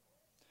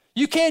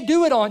 You can't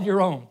do it on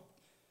your own.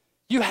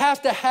 You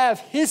have to have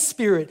His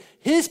Spirit,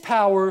 His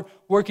power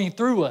working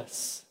through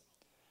us.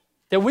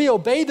 That we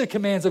obey the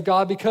commands of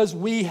God because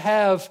we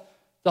have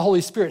the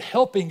Holy Spirit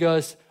helping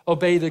us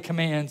obey the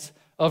commands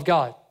of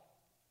God.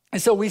 And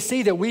so we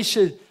see that we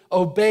should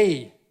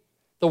obey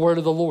the word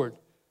of the Lord.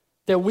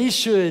 That we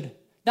should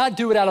not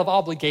do it out of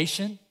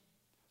obligation.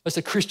 It's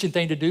a Christian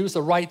thing to do. It's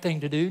the right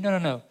thing to do.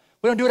 No.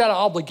 We don't do it out of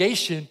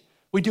obligation.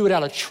 We do it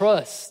out of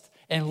trust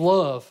and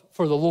love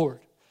for the Lord.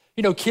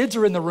 You know, kids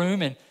are in the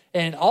room,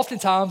 and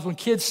oftentimes when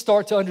kids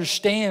start to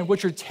understand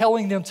what you're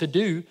telling them to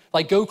do,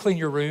 like go clean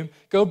your room,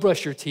 go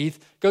brush your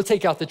teeth, go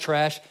take out the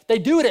trash, they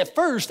do it at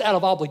first out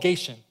of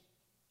obligation.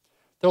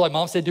 They're like,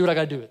 Mom said, do it, I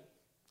got to do it.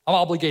 I'm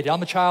obligated.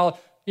 I'm a child.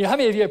 You know, how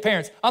many of you are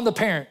parents? I'm the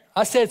parent.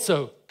 I said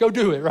so. Go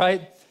do it,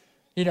 right?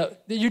 You know,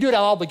 you do it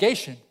out of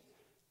obligation.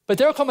 But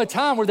there'll come a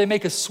time where they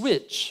make a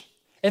switch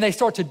and they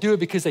start to do it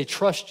because they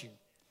trust you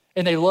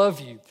and they love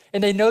you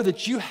and they know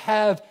that you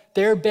have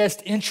their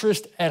best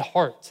interest at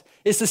heart.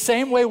 It's the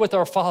same way with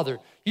our Father.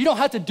 You don't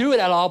have to do it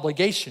out of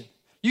obligation.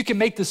 You can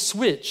make the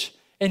switch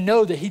and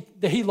know that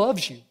He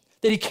loves you,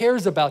 that He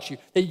cares about you,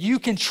 that you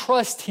can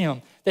trust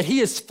Him, that He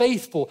is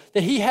faithful,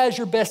 that He has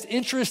your best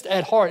interest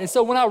at heart. And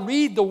so when I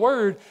read the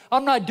word,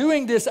 I'm not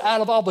doing this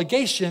out of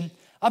obligation.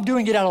 I'm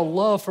doing it out of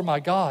love for my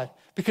God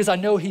because I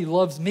know He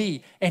loves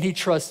me and He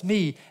trusts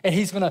me and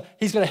He's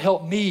gonna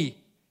help me.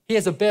 He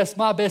has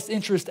my best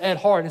interest at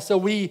heart. And so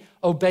we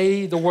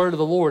obey the word of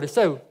the Lord. And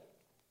so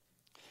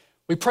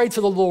we pray to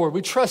the Lord.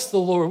 We trust the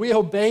Lord. We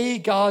obey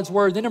God's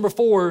word. Then number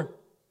 4,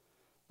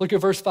 look at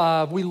verse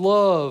 5. We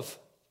love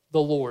the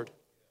Lord.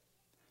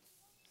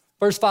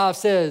 Verse 5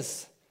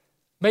 says,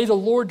 may the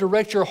Lord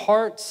direct your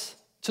hearts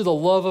to the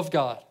love of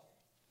God.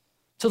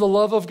 To the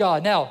love of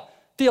God. Now,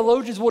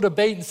 theologians will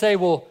debate and say,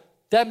 well,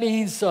 that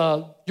means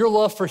your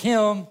love for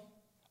Him,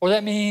 or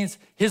that means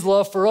His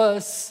love for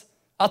us.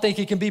 I think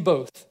it can be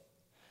both.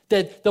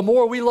 That the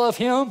more we love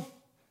Him,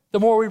 the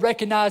more we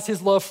recognize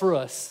his love for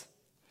us.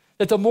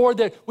 That the more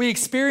that we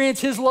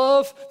experience his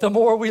love, the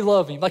more we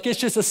love him. Like it's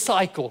just a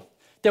cycle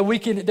that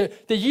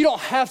that you don't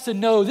have to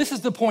know. This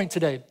is the point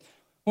today.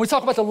 When we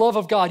talk about the love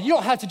of God, you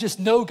don't have to just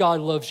know God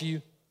loves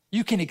you.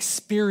 You can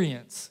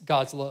experience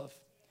God's love.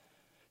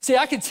 See,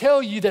 I can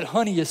tell you that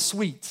honey is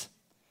sweet,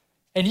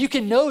 and you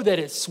can know that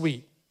it's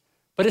sweet,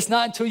 but it's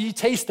not until you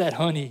taste that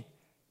honey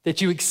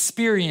that you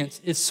experience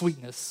its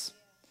sweetness.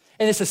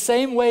 And it's the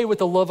same way with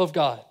the love of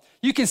God.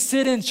 You can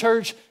sit in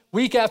church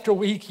week after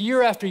week,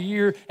 year after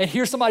year, and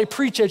hear somebody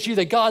preach at you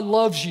that God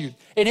loves you.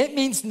 And it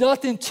means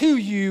nothing to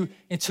you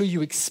until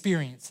you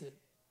experience it.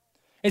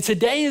 And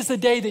today is the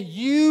day that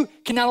you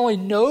can not only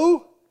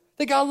know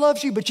that God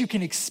loves you, but you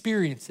can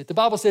experience it. The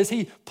Bible says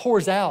he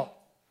pours out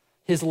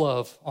his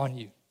love on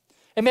you.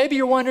 And maybe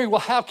you're wondering, well,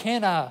 how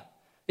can I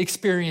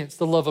experience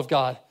the love of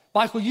God?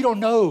 Michael, you don't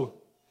know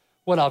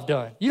what I've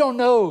done. You don't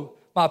know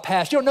my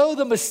past. You don't know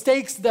the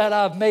mistakes that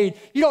I've made.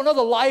 You don't know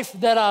the life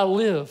that I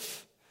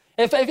live.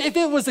 If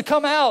it was to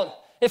come out,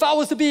 if I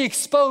was to be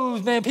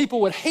exposed, man,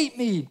 people would hate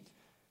me.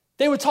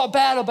 They would talk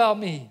bad about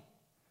me.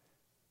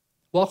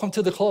 Welcome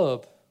to the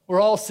club. We're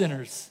all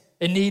sinners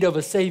in need of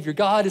a Savior.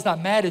 God is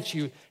not mad at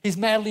you. He's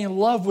madly in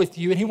love with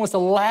you, and he wants to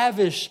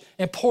lavish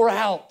and pour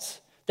out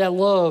that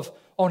love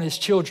on his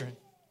children.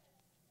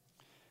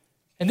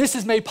 And this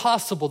is made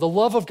possible, the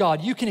love of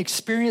God. You can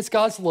experience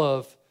God's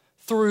love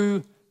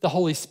through the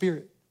Holy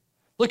Spirit.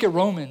 Look at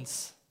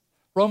Romans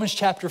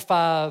chapter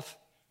 5,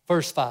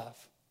 verse 5.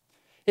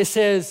 It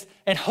says,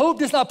 and hope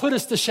does not put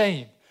us to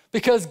shame,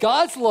 because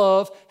God's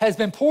love has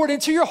been poured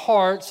into your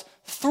hearts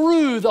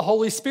through the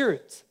Holy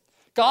Spirit.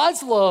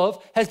 God's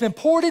love has been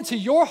poured into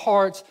your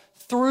hearts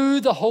through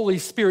the Holy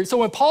Spirit. So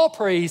when Paul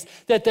prays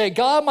that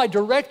God might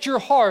direct your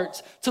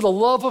hearts to the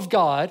love of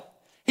God,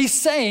 he's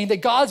saying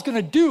that God's going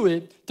to do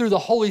it through the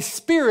Holy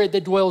Spirit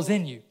that dwells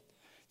in you.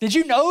 Did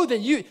you know that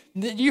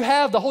you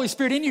have the Holy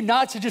Spirit in you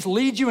not to just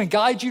lead you and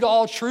guide you to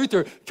all truth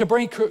or to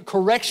bring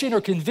correction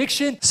or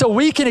conviction? So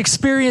we can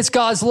experience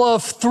God's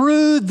love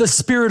through the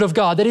Spirit of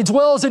God, that he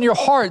dwells in your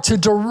heart to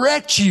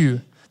direct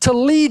you, to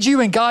lead you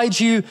and guide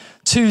you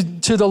to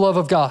the love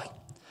of God.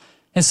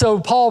 And so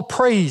Paul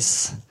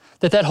prays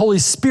that Holy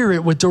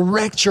Spirit would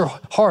direct your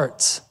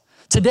hearts.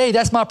 Today,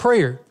 that's my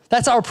prayer.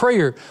 That's our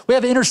prayer. We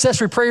have an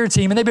intercessory prayer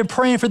team, and they've been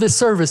praying for this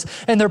service.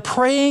 And they're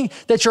praying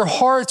that your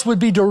hearts would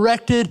be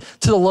directed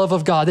to the love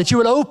of God, that you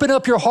would open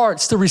up your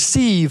hearts to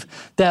receive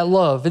that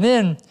love. And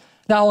then,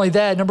 not only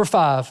that, number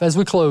 5, as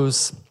we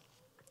close,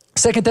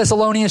 2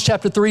 Thessalonians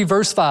chapter 3,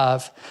 verse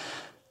 5,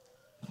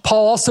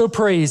 Paul also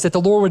prays that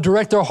the Lord would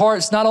direct their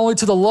hearts not only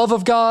to the love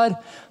of God,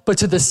 but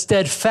to the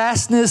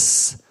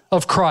steadfastness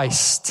of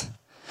Christ.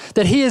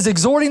 That he is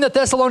exhorting the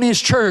Thessalonians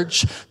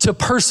church to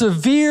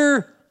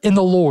persevere in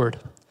the Lord.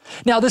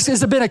 Now, this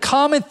has been a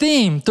common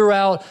theme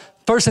throughout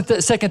 1st and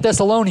 2nd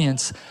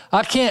Thessalonians.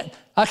 I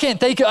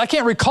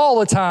can't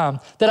recall a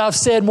time that I've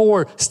said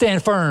more,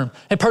 stand firm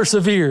and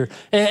persevere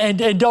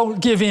and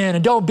don't give in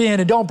and don't bend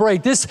and don't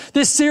break. This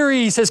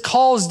series has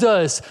caused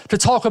us to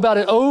talk about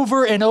it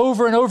over and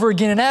over and over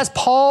again. And as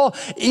Paul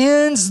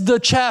ends the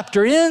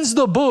chapter, ends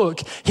the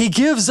book, he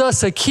gives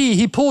us a key.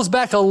 He pulls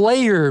back a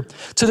layer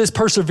to this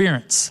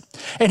perseverance.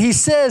 And he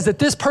says that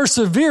this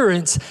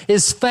perseverance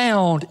is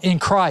found in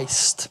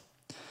Christ.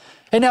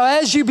 And now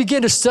as you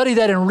begin to study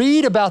that and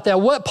read about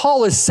that, what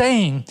Paul is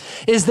saying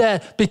is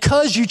that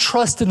because you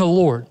trust in the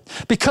Lord,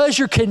 because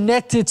you're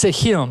connected to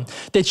him,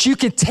 that you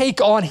can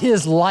take on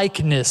his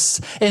likeness.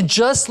 And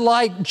just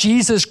like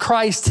Jesus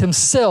Christ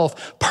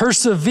himself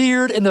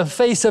persevered in the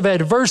face of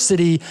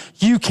adversity,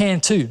 you can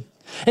too.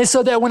 And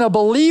so that when a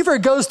believer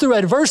goes through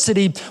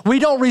adversity, we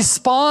don't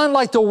respond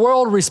like the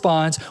world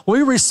responds.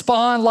 We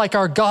respond like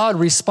our God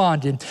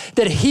responded.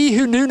 That he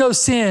who knew no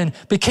sin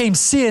became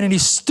sin, and he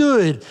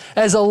stood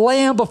as a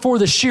lamb before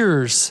the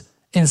shearers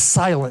in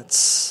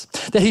silence.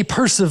 That he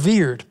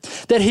persevered.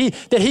 That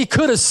he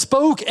could have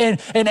spoke and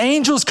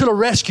angels could have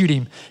rescued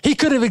him. He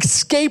could have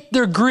escaped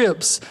their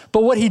grips.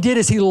 But what he did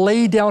is he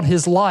laid down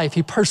his life.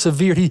 He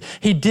persevered.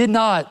 He did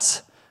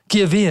not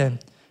give in.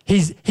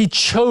 He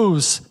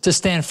chose to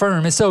stand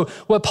firm. And so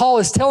what Paul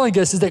is telling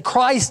us is that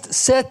Christ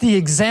set the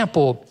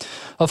example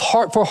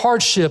for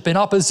hardship and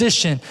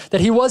opposition,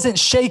 that he wasn't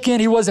shaken,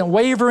 he wasn't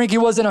wavering, he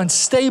wasn't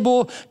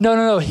unstable.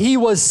 No. He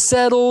was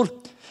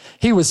settled,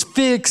 he was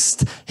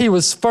fixed, he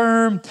was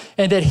firm,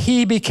 and that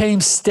he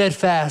became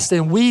steadfast.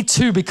 And we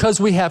too, because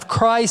we have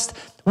Christ,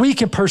 we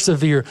can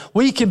persevere.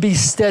 We can be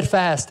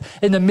steadfast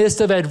in the midst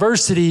of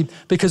adversity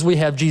because we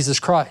have Jesus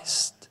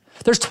Christ.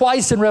 There's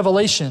twice in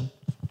Revelation,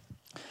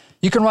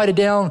 you can write it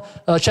down,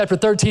 chapter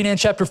 13 and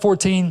chapter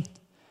 14,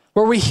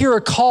 where we hear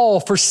a call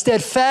for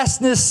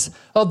steadfastness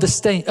of the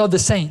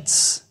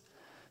saints.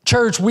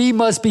 Church, we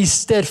must be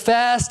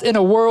steadfast in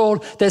a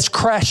world that's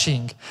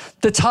crashing.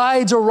 The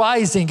tides are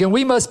rising, and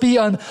we must be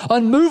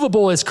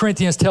unmovable, as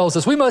Corinthians tells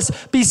us. We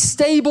must be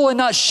stable and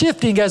not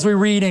shifting, as we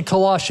read in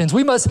Colossians.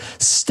 We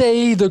must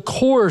stay the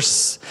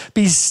course,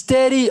 be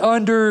steady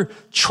under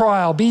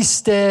trial, be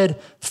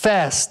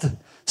steadfast.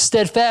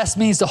 Steadfast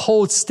means to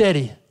hold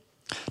steady.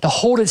 to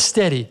hold it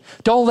steady.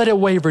 Don't let it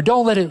waver.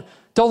 Don't let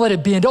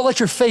it bend. Don't let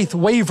your faith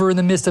waver in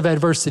the midst of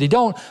adversity.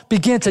 Don't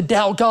begin to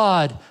doubt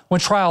God when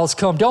trials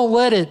come. Don't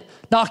let it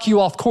knock you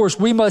off course.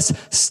 We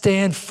must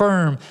stand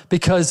firm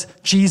because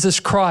Jesus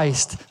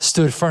Christ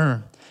stood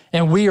firm.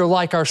 And we are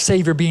like our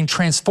Savior, being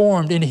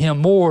transformed into him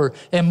more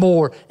and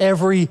more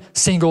every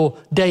single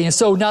day. And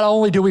so not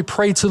only do we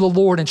pray to the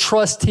Lord and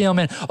trust him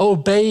and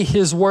obey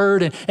his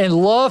word and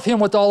love him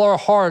with all our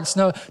hearts.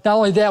 No, not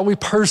only that, we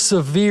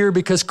persevere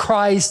because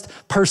Christ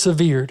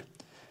persevered.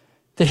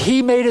 That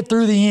he made it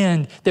through the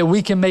end, that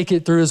we can make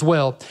it through as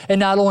well. And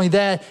not only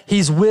that,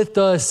 he's with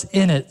us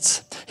in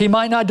it. He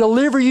might not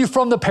deliver you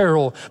from the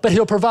peril, but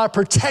he'll provide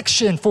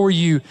protection for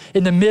you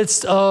in the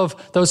midst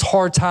of those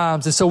hard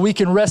times. And so we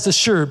can rest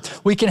assured,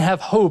 we can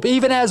have hope.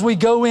 Even as we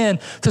go in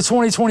to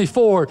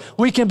 2024,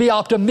 we can be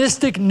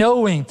optimistic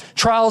knowing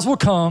trials will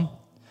come,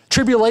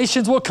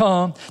 tribulations will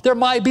come. There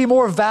might be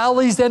more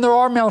valleys than there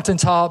are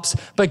mountaintops,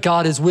 but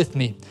God is with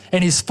me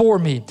and he's for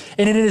me.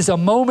 And it is a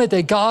moment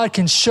that God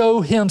can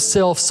show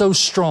himself so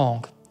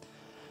strong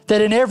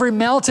that in every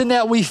mountain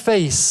that we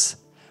face,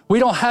 we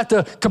don't have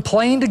to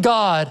complain to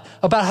God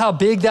about how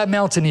big that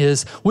mountain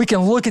is. We can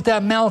look at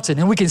that mountain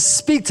and we can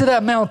speak to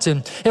that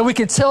mountain and we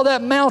can tell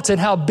that mountain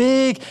how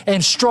big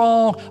and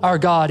strong our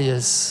God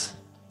is.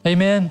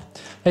 Amen.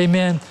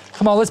 Amen.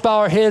 Come on, let's bow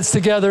our heads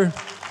together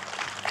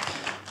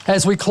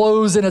as we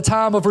close in a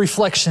time of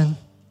reflection.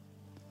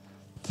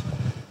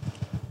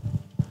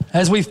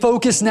 As we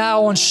focus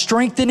now on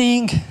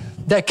strengthening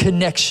that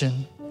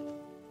connection.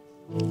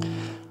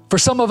 For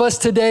some of us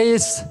today,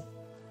 it's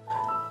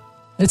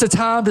a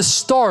time to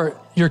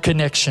start your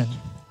connection.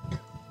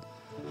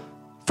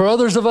 For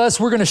others of us,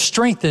 we're going to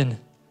strengthen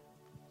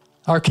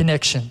our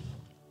connection.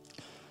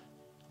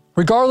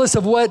 Regardless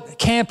of what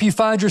camp you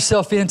find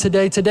yourself in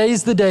today,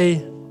 today's the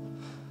day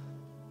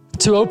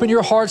to open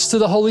your hearts to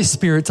the Holy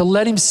Spirit, to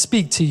let him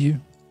speak to you.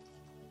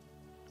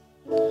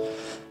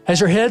 As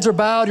your heads are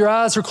bowed, your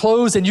eyes are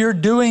closed, and you're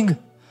doing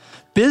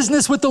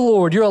business with the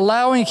Lord, you're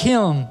allowing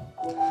him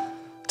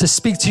to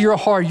speak to your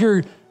heart.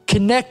 You're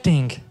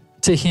connecting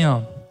to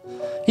him.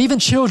 Even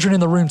children in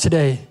the room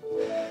today,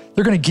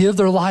 they're going to give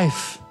their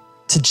life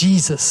to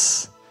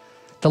Jesus.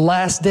 The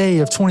last day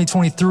of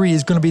 2023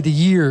 is going to be the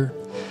year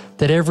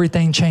that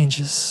everything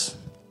changes.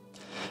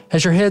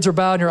 As your heads are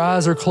bowed and your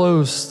eyes are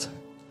closed,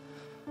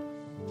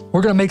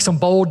 we're going to make some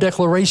bold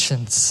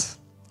declarations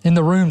in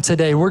the room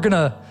today. We're going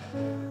to,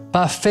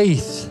 by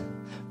faith,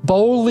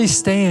 boldly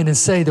stand and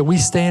say that we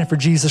stand for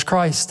Jesus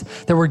Christ,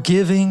 that we're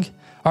giving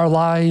our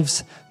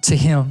lives to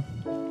him.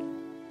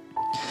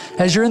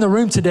 As you're in the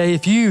room today,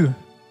 if you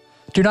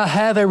do not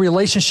have a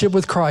relationship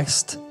with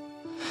Christ,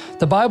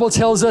 the Bible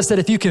tells us that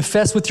if you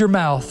confess with your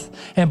mouth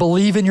and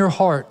believe in your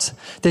heart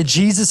that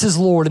Jesus is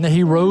Lord and that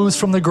he rose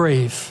from the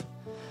grave,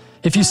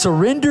 if you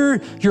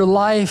surrender your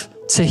life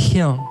to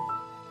him,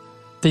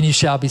 then you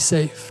shall be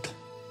saved.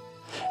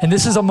 And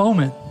this is a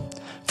moment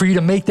for you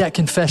to make that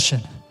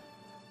confession,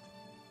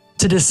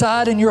 to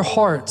decide in your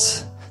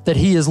heart that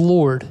he is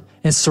Lord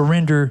and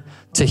surrender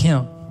to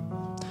him.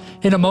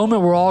 In a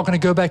moment, we're all going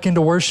to go back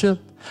into worship.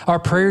 Our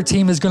prayer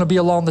team is going to be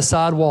along the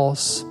side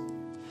walls.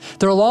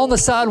 They're along the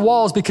side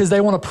walls because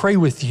they want to pray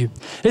with you.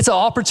 It's an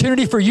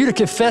opportunity for you to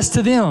confess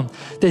to them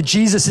that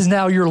Jesus is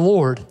now your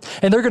Lord.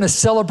 And they're going to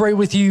celebrate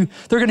with you.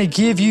 They're going to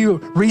give you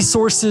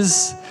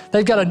resources.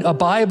 They've got a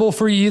Bible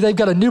for you. They've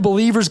got a new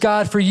believer's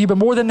guide for you. But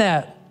more than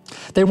that,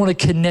 they want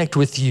to connect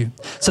with you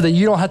so that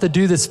you don't have to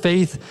do this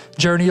faith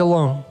journey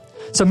alone.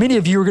 So many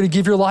of you are going to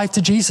give your life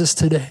to Jesus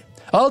today.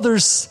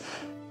 Others,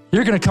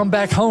 you're going to come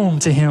back home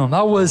to him.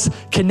 I was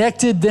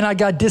connected, then I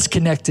got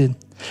disconnected.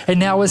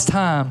 And now it's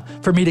time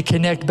for me to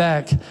connect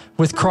back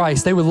with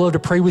Christ. They would love to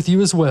pray with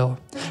you as well.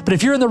 But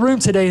if you're in the room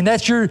today and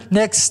that's your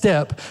next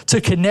step to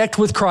connect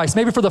with Christ,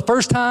 maybe for the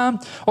first time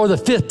or the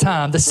fifth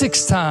time, the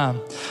sixth time,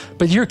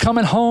 but you're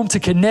coming home to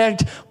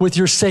connect with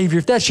your Savior.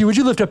 If that's you, would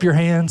you lift up your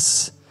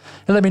hands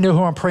and let me know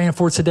who I'm praying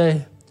for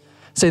today?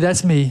 Say,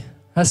 that's me.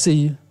 I see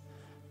you.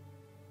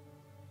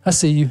 I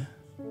see you.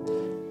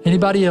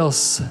 Anybody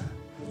else?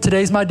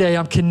 Today's my day.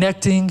 I'm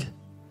connecting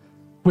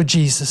with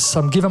Jesus.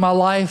 I'm giving my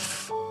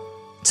life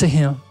to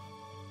him.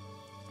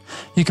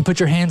 You can put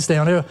your hands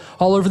down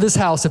all over this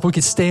house if we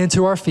could stand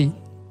to our feet.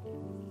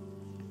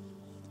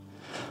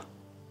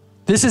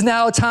 This is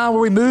now a time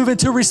where we move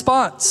into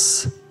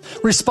response,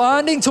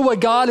 responding to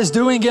what God is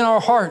doing in our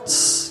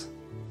hearts.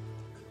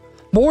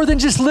 More than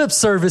just lip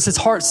service, it's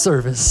heart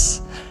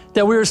service.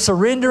 That we're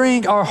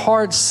surrendering our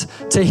hearts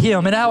to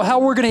him. And how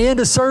we're going to end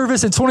a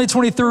service in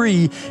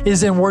 2023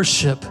 is in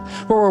worship,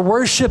 where we're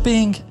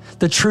worshiping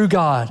the true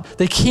God,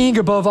 the King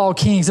above all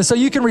kings. And so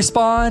you can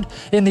respond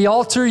in the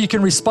altar, you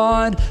can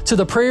respond to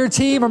the prayer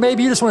team, or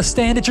maybe you just want to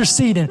stand at your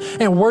seat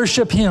and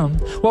worship him.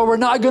 What we're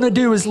not going to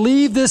do is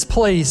leave this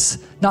place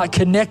not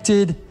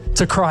connected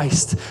to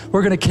Christ.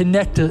 We're going to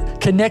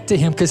connect to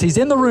him because he's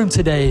in the room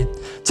today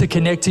to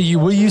connect to you.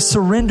 Will you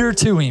surrender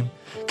to him?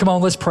 Come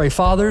on, let's pray.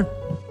 Father,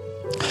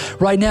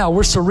 right now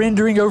we're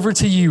surrendering over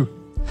to you.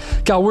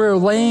 God, we're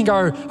laying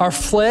our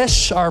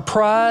flesh, our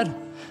pride,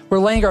 We're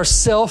laying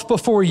ourselves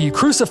before you,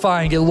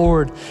 crucifying it,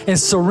 Lord, and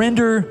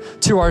surrender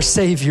to our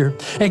Savior.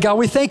 And God,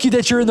 we thank you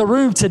that you're in the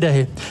room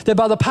today, that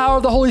by the power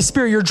of the Holy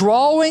Spirit, you're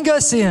drawing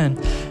us in.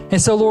 And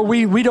so, Lord,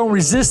 we don't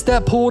resist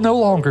that pull no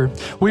longer.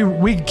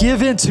 We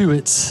give into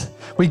it.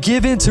 We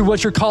give into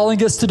what you're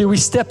calling us to do. We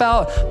step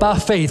out by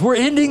faith. We're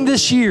ending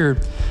this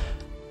year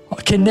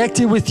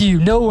connected with you,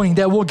 knowing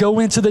that we'll go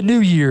into the new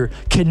year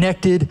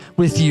connected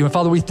with you. And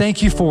Father, we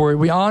thank you for it.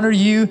 We honor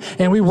you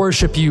and we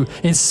worship you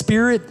in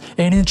spirit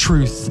and in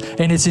truth.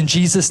 And it's in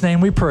Jesus' name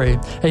we pray.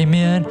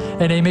 Amen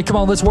and amen. Come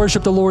on, let's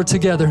worship the Lord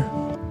together.